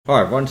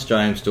Hi everyone, it's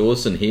James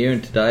Dawson here,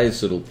 and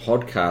today's little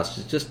podcast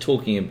is just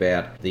talking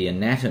about the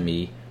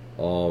anatomy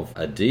of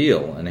a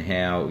deal and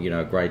how,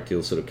 a great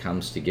deal sort of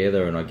comes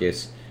together, and I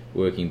guess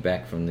working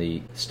back from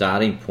the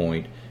starting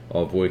point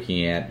of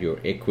working out your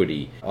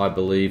equity. I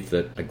believe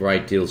that a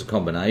great deal is a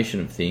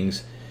combination of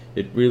things.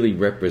 It really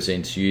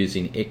represents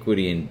using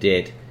equity and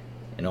debt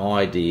and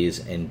ideas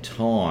and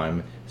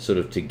time sort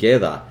of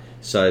together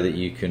so that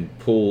you can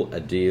pull a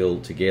deal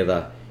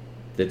together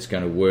that's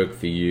going to work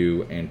for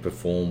you and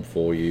perform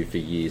for you for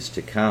years to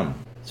come.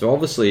 So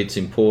obviously it's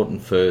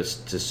important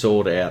first to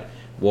sort out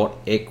what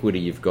equity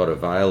you've got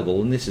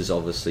available, and this is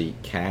obviously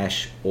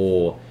cash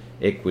or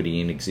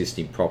equity in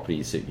existing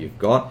properties that you've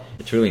got.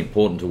 It's really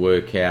important to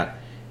work out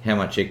how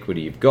much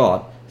equity you've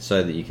got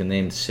so that you can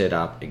then set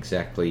up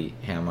exactly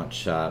how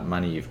much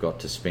money you've got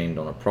to spend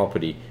on a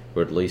property,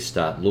 or at least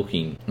start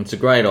looking. It's a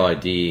great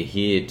idea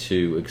here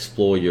to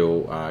explore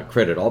your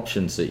credit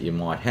options that you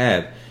might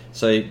have.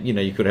 So,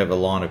 you could have a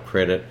line of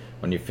credit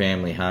on your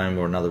family home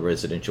or another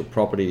residential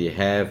property that you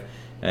have,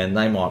 and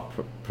they might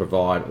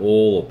provide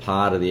all or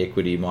part of the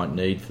equity you might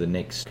need for the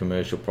next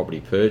commercial property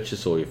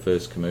purchase or your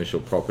first commercial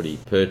property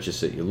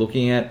purchase that you're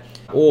looking at.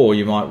 Or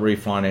you might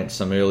refinance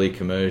some early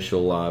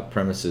commercial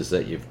premises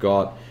that you've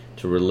got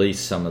to release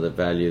some of the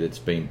value that's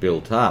been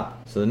built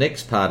up. So the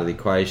next part of the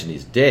equation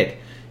is debt.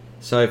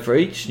 So for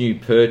each new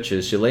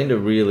purchase, your lender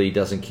really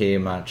doesn't care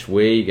much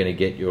where you're going to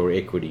get your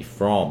equity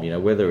from,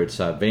 whether it's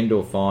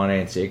vendor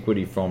finance,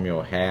 equity from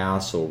your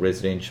house or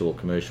residential or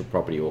commercial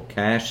property, or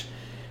cash.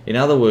 In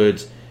other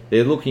words,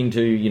 they're looking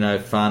to,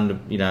 fund,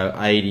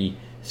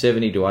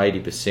 70 to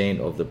 80%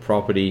 of the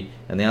property,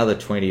 and the other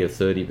 20 or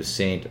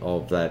 30%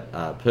 of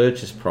that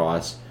purchase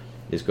price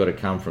has got to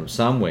come from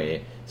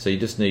somewhere. So you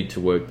just need to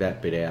work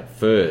that bit out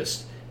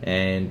first.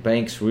 And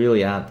banks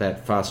really aren't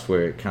that fussed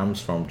where it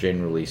comes from,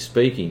 generally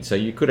speaking. So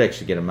you could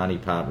actually get a money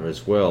partner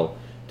as well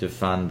to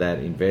fund that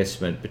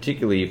investment,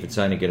 particularly if it's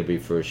only going to be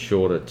for a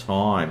shorter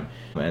time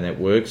and it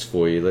works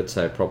for you. Let's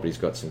say a property's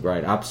got some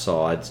great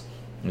upsides,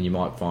 and you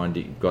might find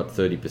you've got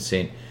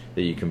 30%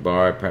 that you can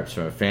borrow perhaps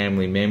from a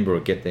family member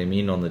or get them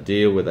in on the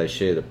deal where they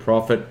share the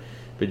profit.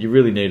 But you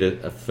really need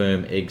a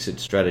firm exit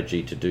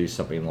strategy to do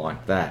something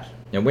like that.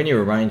 Now, when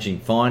you're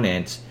arranging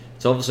finance,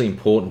 it's obviously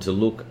important to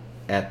look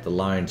at the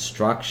loan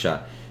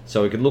structure.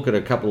 So we could look at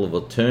a couple of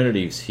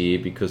alternatives here,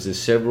 because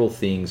there's several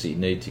things that you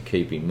need to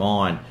keep in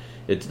mind.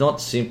 It's not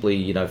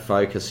simply,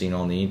 focusing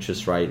on the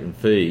interest rate and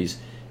fees.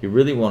 You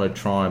really want to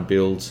try and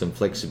build some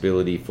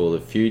flexibility for the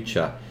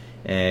future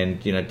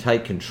and,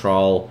 take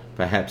control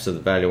perhaps of the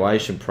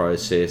valuation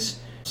process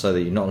so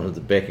that you're not at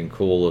the beck and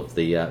call of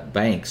the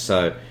banks.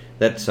 So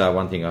that's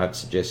one thing I have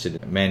suggested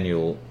in the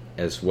manual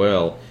as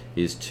well,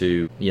 is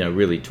to,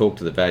 really talk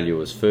to the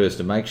valuers first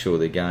and make sure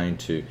they're going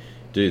to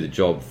do the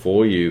job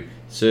for you,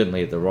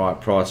 certainly at the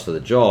right price for the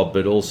job,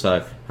 but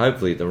also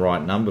hopefully at the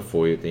right number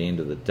for you at the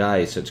end of the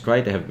day. So it's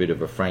great to have a bit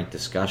of a frank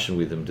discussion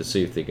with them to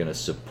see if they're going to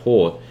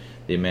support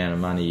the amount of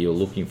money you're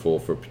looking for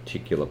a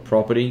particular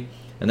property.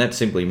 And that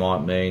simply might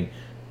mean,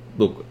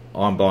 look,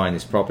 I'm buying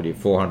this property at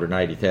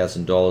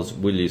 $480,000.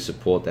 Will you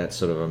support that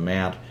sort of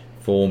amount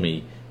for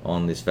me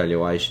on this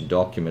valuation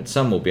document?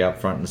 Some will be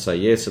upfront and say,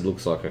 yes, it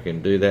looks like I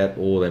can do that,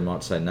 or they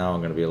might say, no, I'm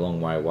going to be a long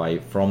way away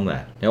from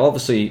that. Now,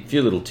 obviously, a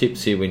few little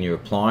tips here when you're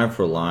applying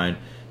for a loan.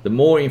 The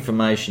more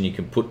information you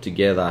can put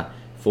together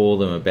for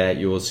them about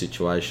your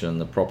situation and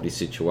the property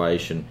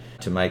situation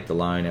to make the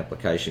loan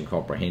application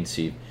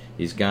comprehensive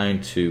is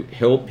going to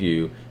help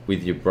you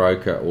with your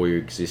broker or your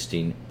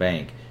existing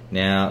bank.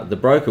 Now, the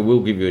broker will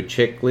give you a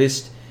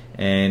checklist,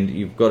 and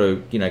you've got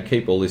to,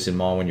 keep all this in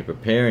mind when you're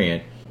preparing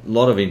it. A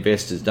lot of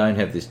investors don't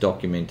have this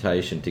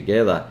documentation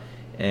together,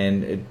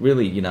 and it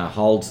really,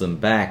 holds them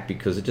back,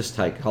 because it just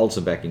holds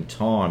them back in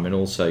time and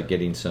also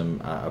getting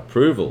some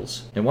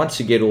approvals. And once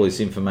you get all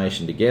this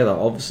information together,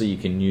 obviously you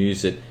can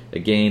use it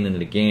again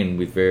and again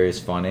with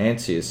various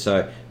financiers.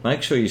 So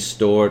make sure you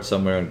store it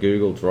somewhere on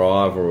Google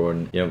Drive or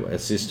on a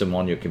system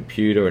on your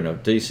computer in a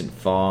decent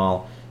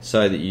file,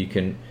 so that you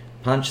can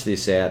punch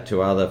this out to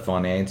other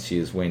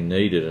financiers when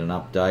needed and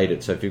update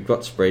it. So if you've got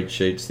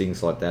spreadsheets,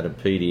 things like that, and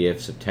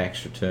PDFs of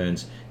tax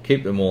returns,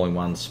 keep them all in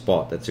one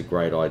spot. That's a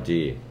great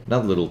idea.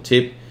 Another little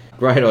tip,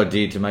 great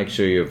idea to make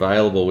sure you're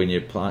available when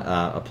you're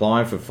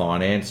applying for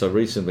finance. I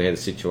recently had a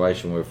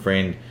situation where a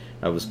friend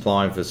was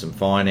applying for some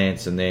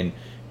finance and then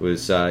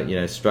was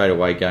straight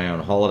away going on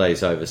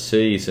holidays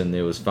overseas, and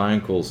there was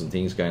phone calls and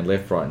things going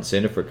left, right and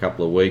centre for a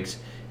couple of weeks.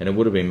 And it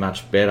would have been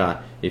much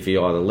better if he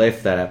either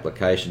left that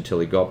application till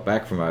he got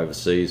back from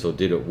overseas, or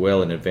did it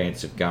well in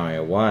advance of going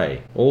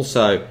away.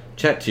 Also,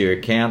 chat to your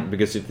accountant,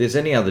 because if there's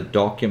any other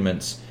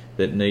documents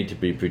that need to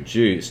be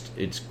produced,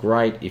 it's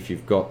great if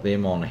you've got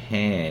them on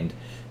hand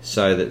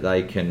so that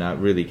they can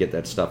really get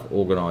that stuff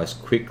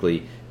organised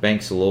quickly.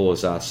 Banks will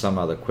always ask some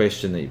other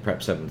question that you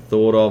perhaps haven't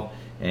thought of,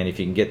 and if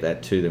you can get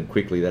that to them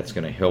quickly, that's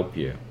going to help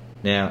you.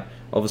 Now,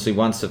 obviously,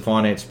 once the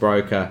finance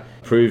broker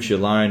approves your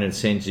loan and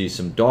sends you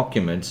some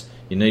documents,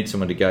 you need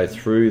someone to go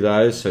through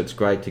those, so it's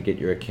great to get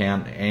your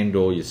accountant and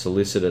or your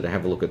solicitor to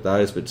have a look at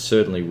those, but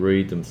certainly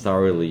read them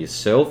thoroughly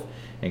yourself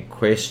and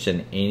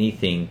question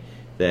anything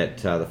that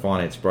the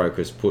finance broker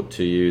has put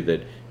to you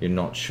that you're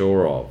not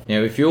sure of.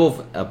 Now, if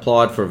you've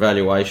applied for a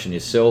valuation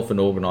yourself and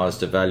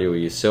organised a valuer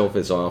yourself,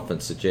 as I often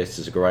suggest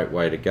is a great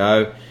way to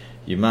go,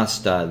 you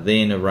must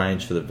then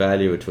arrange for the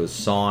valuer to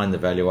assign the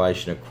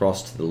valuation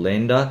across to the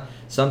lender.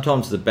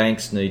 Sometimes the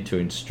banks need to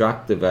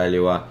instruct the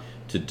valuer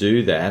to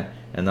do that,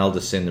 and they'll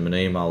just send them an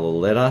email or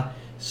letter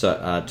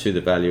to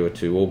the valuer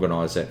to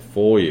organise that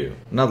for you.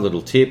 Another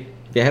little tip: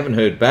 if you haven't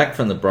heard back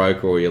from the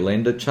broker or your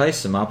lender,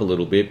 chase them up a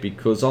little bit,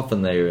 because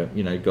often they're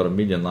got a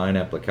million loan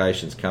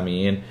applications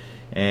coming in,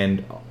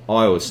 and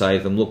I always say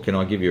to them, look, can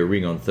I give you a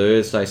ring on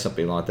Thursday,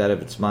 something like that,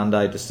 if it's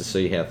Monday, just to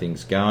see how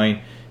things are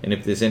going, and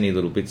if there's any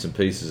little bits and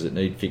pieces that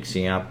need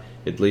fixing up,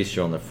 at least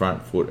you're on the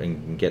front foot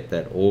and can get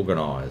that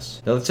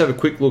organised. Now let's have a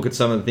quick look at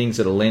some of the things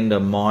that a lender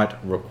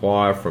might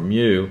require from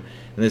you.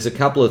 And there's a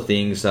couple of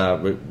things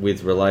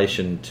with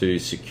relation to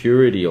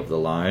security of the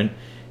loan.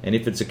 And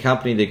if it's a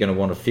company, they're going to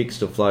want a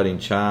fixed or floating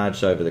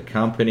charge over the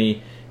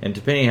company. And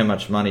depending how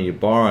much money you're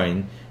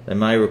borrowing, they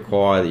may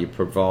require that you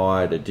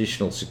provide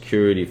additional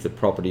security if the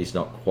property is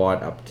not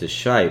quite up to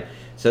shape.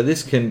 So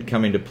this can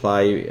come into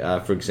play,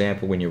 for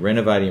example, when you're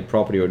renovating a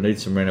property or it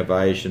needs some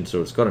renovations,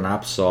 or it's got an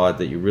upside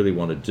that you really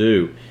want to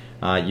do,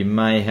 you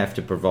may have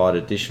to provide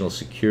additional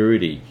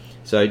security.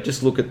 So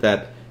just look at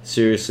that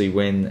seriously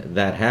when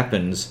that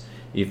happens.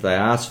 If they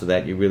ask for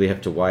that, you really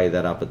have to weigh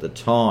that up at the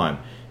time.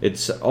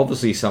 It's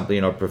obviously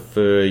something I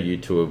prefer you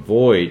to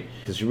avoid,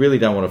 because you really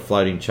don't want a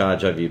floating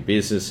charge over your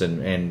business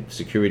and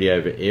security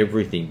over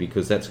everything,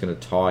 because that's going to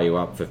tie you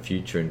up for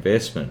future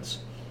investments.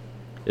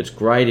 It's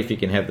great if you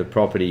can have the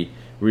property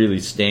really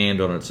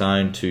stand on its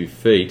own 2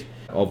 feet.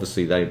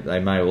 Obviously they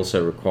may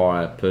also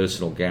require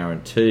personal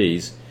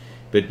guarantees,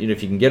 but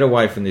if you can get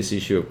away from this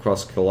issue of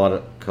cross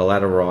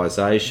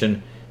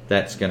collateralization,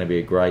 that's going to be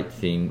a great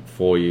thing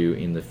for you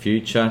in the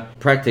future.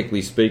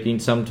 Practically speaking,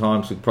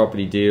 sometimes with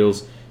property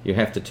deals you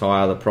have to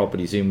tie other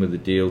properties in with the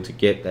deal to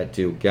get that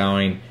deal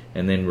going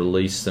and then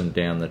release them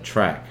down the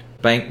track.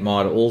 Bank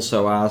might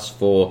also ask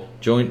for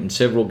joint and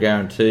several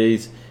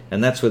guarantees,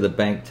 and that's where the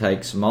bank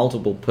takes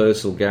multiple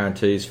personal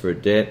guarantees for a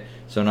debt.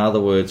 So in other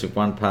words, if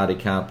one party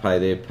can't pay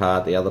their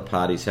part, the other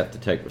parties have to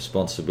take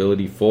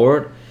responsibility for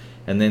it.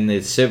 And then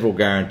there's several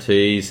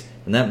guarantees,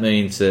 and that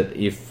means that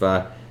if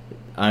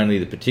only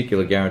the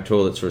particular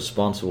guarantor that's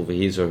responsible for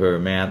his or her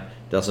amount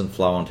doesn't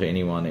flow onto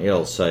anyone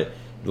else. So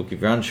look,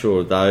 if you're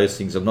unsure of those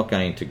things, I'm not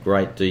going into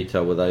great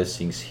detail with those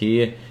things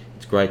here.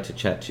 It's great to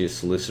chat to your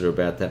solicitor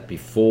about that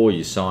before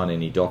you sign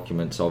any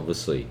documents,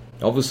 obviously.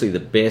 Obviously the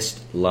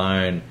best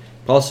loan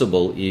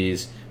possible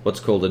is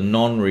what's called a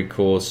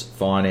non-recourse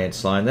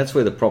finance loan. That's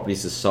where the property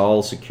is the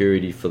sole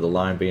security for the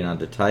loan being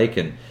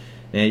undertaken.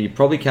 Now, you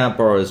probably can't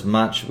borrow as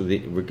much with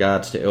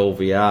regards to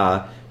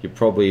LVR. You're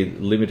probably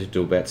limited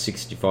to about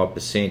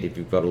 65% if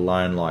you've got a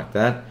loan like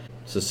that.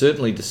 So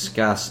certainly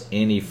discuss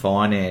any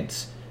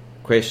finance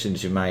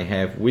questions you may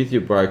have with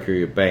your broker or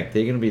your bank.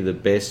 They're going to be the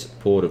best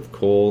port of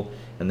call,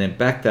 and then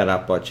back that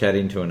up by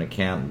chatting to an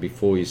accountant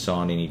before you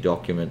sign any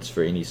documents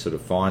for any sort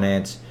of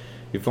finance.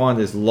 You find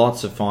there's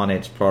lots of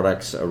finance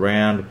products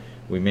around.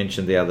 We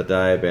mentioned the other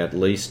day about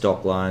lease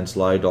doc loans,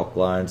 low doc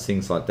loans,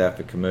 things like that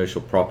for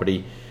commercial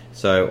property.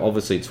 So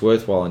obviously it's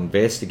worthwhile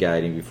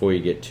investigating before you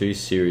get too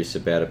serious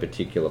about a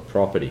particular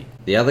property.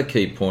 The other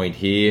key point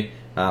here,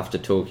 after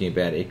talking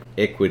about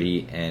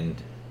equity and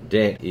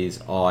debt,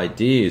 is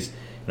ideas.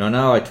 And I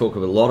know I talk a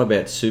lot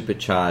about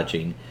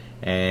supercharging,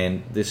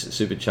 and this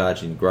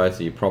supercharging growth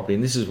of your property,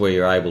 and this is where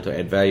you're able to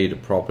add value to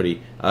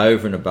property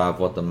over and above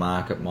what the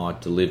market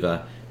might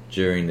deliver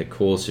during the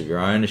course of your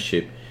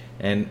ownership.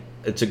 And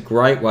it's a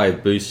great way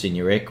of boosting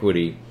your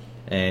equity,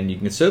 and you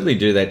can certainly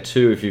do that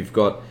too if you've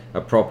got a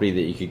property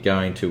that you could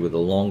go into with a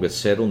longer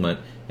settlement,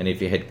 and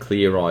if you had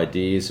clear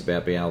ideas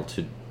about being able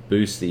to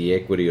boost the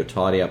equity or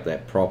tidy up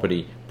that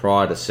property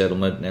prior to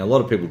settlement. Now, a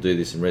lot of people do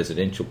this in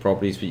residential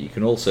properties, but you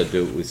can also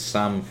do it with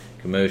some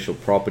commercial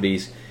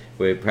properties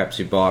where perhaps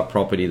you buy a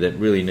property that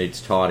really needs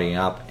tidying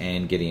up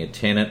and getting a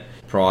tenant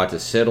prior to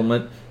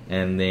settlement,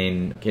 and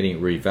then getting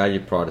it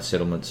revalued prior to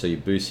settlement, so you're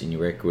boosting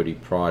your equity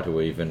prior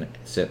to even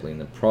settling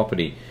the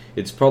property.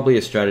 It's probably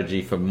a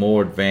strategy for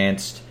more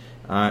advanced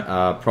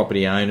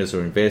property owners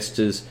or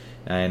investors,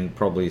 and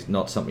probably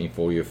not something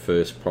for your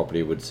first property,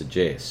 I would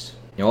suggest.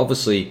 Now,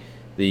 obviously,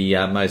 the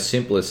most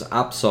simplest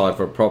upside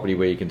for a property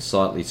where you can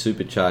slightly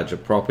supercharge a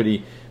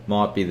property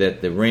might be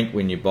that the rent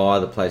when you buy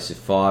the place is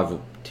 5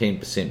 or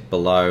 10%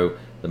 below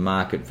the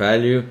market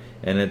value,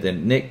 and at the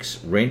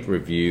next rent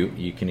review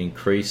you can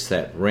increase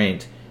that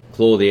rent,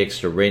 claw the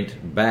extra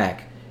rent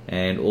back,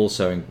 and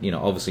also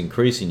obviously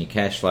increasing your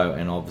cash flow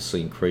and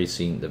obviously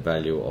increasing the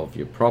value of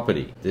your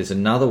property. There's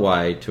another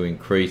way to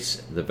increase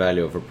the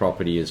value of a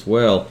property as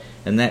well,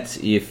 and that's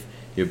if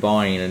you're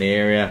buying in an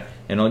area,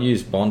 and I'll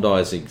use Bondi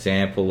as an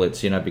example.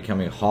 It's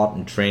becoming hot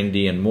and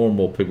trendy, and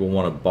more people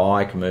want to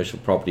buy commercial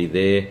property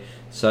there,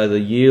 so the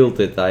yield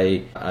that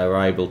they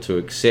are able to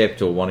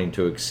accept or wanting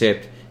to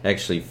accept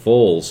actually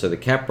falls. So the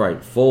cap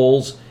rate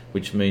falls,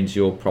 which means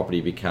your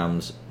property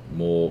becomes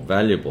more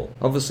valuable.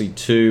 Obviously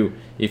too,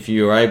 if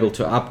you're able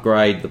to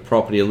upgrade the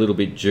property a little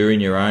bit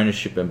during your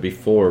ownership and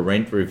before a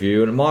rent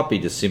review, and it might be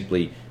just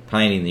simply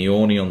painting the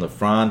awning on the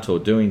front or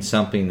doing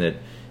something that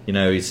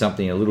is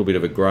something a little bit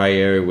of a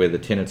grey area where the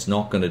tenant's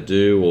not going to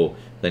do or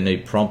they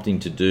need prompting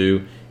to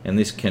do, and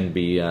this can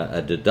be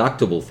a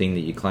deductible thing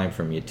that you claim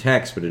from your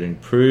tax, but it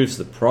improves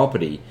the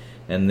property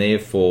and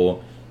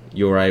therefore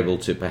you're able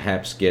to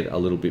perhaps get a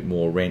little bit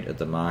more rent at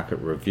the market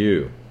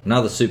review.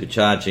 Another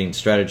supercharging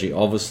strategy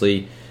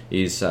obviously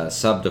is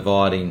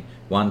subdividing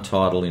one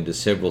title into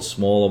several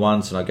smaller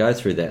ones, and I go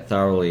through that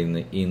thoroughly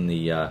in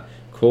the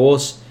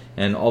course.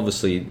 And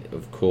obviously,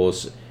 of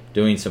course,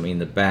 doing something in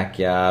the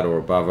backyard or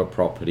above a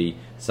property,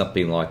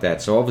 something like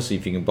that. So obviously,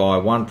 if you can buy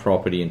one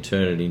property and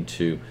turn it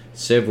into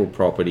several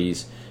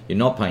properties, you're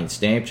not paying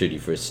stamp duty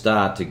for a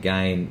start to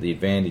gain the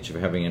advantage of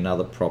having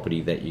another property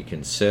that you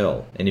can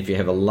sell. And if you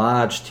have a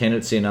large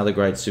tenancy, another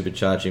great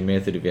supercharging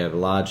method, if you have a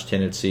large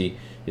tenancy,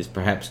 is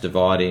perhaps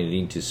dividing it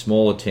into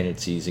smaller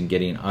tenancies and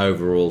getting an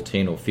overall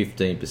 10 or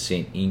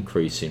 15%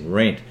 increase in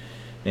rent.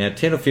 Now,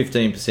 10 or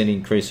 15%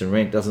 increase in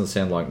rent doesn't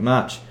sound like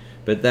much,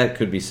 but that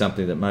could be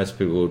something that most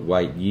people would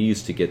wait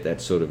years to get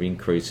that sort of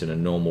increase in a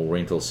normal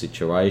rental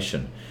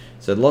situation.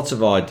 So lots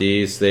of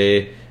ideas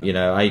there,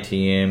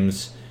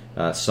 ATMs,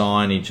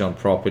 signage on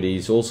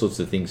properties, all sorts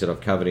of things that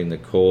I've covered in the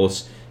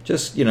course.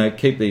 Just,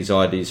 keep these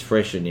ideas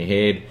fresh in your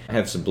head,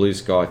 have some blue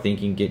sky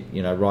thinking,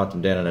 write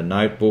them down in a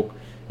notebook.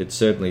 It's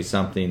certainly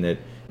something that,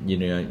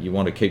 you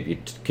want to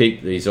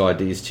keep these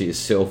ideas to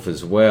yourself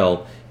as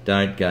well.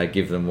 Don't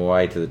give them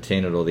away to the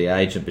tenant or the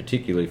agent,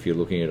 particularly if you're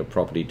looking at a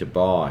property to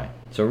buy.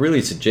 So I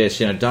really suggest,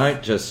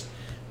 don't just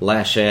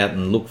lash out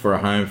and look for a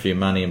home for your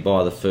money and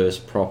buy the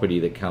first property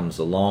that comes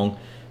along.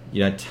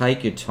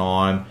 Take your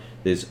time.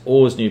 There's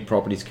always new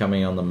properties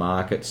coming on the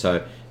market,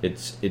 so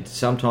it's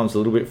sometimes a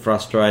little bit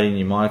frustrating.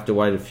 You might have to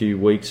wait a few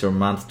weeks or a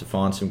month to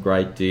find some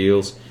great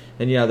deals.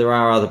 And there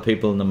are other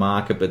people in the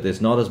market, but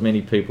there's not as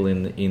many people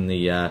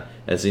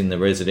as in the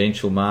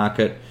residential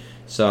market.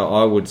 So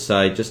I would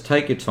say just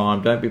take your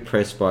time, don't be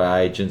pressed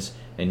by agents,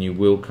 and you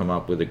will come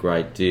up with a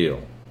great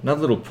deal.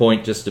 Another little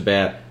point just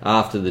about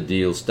after the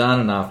deal's done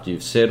and after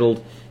you've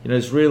settled,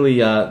 is really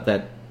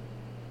that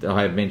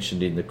I have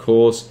mentioned in the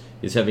course,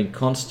 is having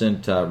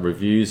constant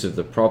reviews of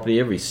the property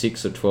every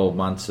 6 or 12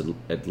 months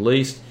at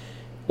least.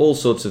 All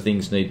sorts of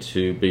things need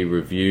to be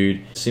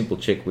reviewed. Simple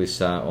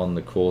checklists are on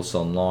the course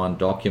online,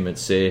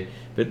 documents there.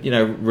 But,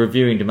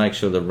 reviewing to make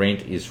sure the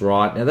rent is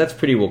right. Now, that's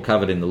pretty well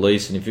covered in the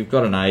lease. And if you've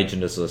got an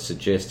agent, as I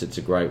suggest, it's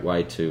a great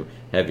way to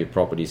have your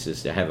properties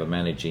is to have a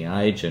managing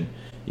agent,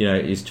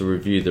 is to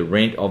review the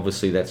rent.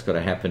 Obviously, that's got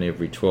to happen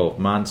every 12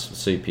 months,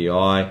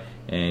 CPI,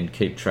 and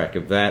keep track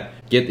of that.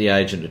 Get the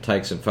agent to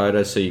take some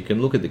photos so you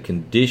can look at the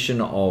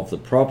condition of the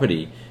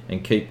property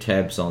and keep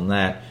tabs on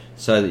that,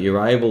 so that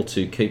you're able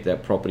to keep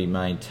that property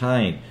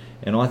maintained.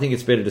 And I think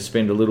it's better to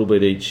spend a little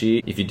bit each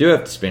year. If you do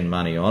have to spend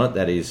money on it,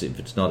 that is, if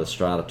it's not a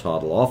strata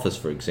title office,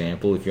 for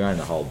example, if you own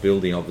the whole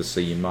building,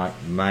 obviously you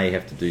may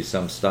have to do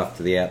some stuff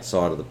to the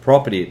outside of the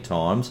property at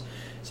times.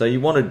 So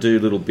you want to do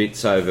little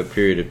bits over a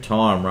period of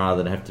time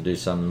rather than have to do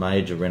some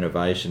major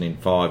renovation in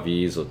 5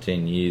 years or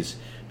 10 years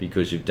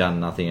because you've done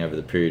nothing over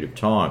the period of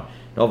time.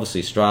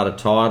 Obviously, strata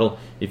title,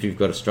 if you've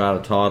got a strata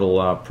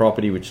title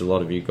property, which a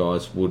lot of you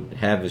guys would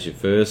have as your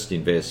first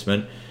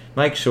investment,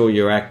 make sure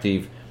you're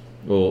active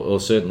or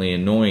certainly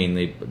annoying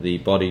the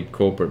bodied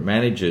corporate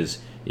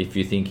managers if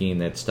you're thinking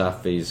that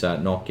stuff is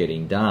not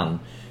getting done,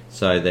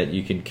 so that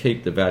you can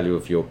keep the value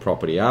of your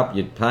property up.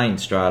 You're paying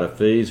strata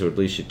fees, or at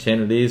least your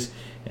tenant is,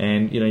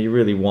 and you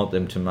really want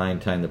them to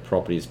maintain the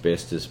property as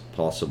best as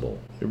possible.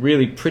 It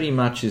really pretty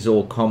much is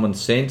all common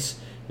sense.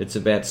 It's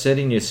about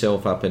setting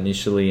yourself up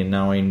initially and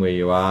knowing where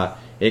you are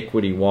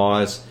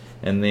equity-wise,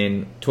 and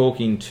then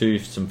talking to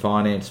some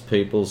finance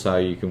people so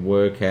you can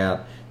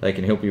they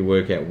can help you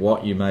work out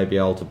what you may be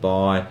able to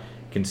buy.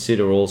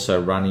 Consider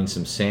also running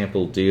some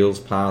sample deals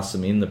past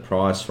them in the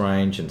price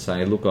range and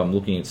say, look, I'm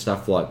looking at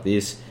stuff like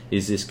this.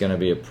 Is this going to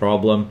be a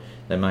problem?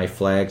 They may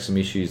flag some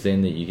issues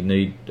then that you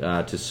need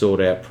to sort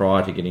out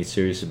prior to getting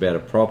serious about a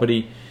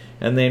property.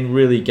 And then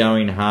really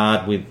going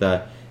hard with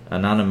an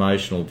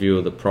unemotional view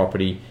of the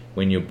property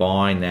when you're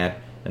buying that.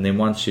 And then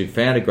once you've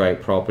found a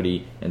great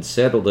property and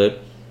settled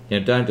it,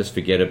 don't just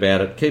forget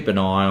about it. Keep an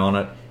eye on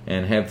it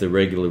and have the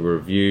regular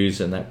reviews,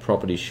 and that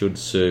property should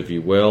serve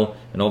you well.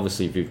 And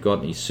obviously, if you've got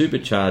any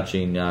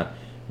supercharging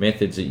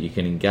methods that you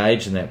can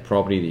engage in that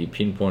property that you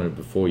pinpointed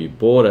before you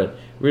bought it,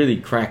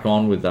 really crack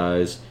on with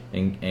those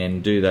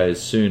and do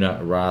those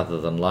sooner rather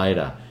than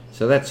later.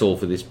 So that's all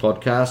for this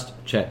podcast.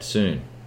 Chat soon.